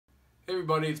Hey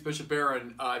everybody, it's Bishop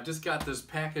Barron. I just got this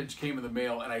package, came in the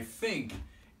mail, and I think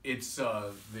it's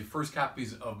the first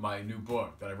copies of my new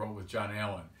book that I wrote with John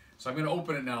Allen. So I'm going to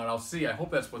open it now and I'll see. I hope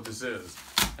that's what this is.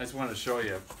 I just wanted to show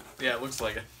you. Yeah, it looks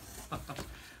like it.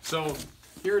 So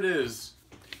here it is,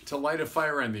 To Light a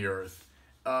Fire on the Earth.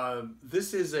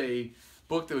 This is a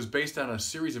book that was based on a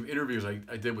series of interviews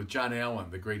I did with John Allen,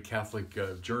 the great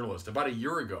Catholic journalist, about a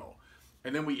year ago.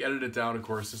 And then we edited it down, of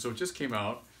course, so it just came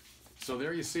out. So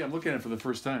there you see, I'm looking at it for the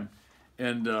first time.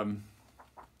 And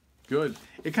good.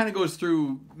 It kind of goes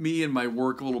through me and my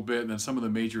work a little bit and then some of the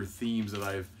major themes that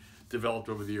I've developed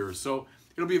over the years. So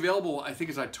it'll be available, I think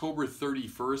it's October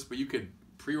 31st, but you could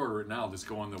pre-order it now. Just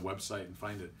go on the website and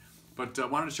find it. But I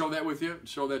wanted to show that with you,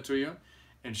 show that to you,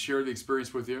 and share the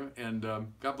experience with you. And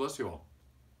God bless you all.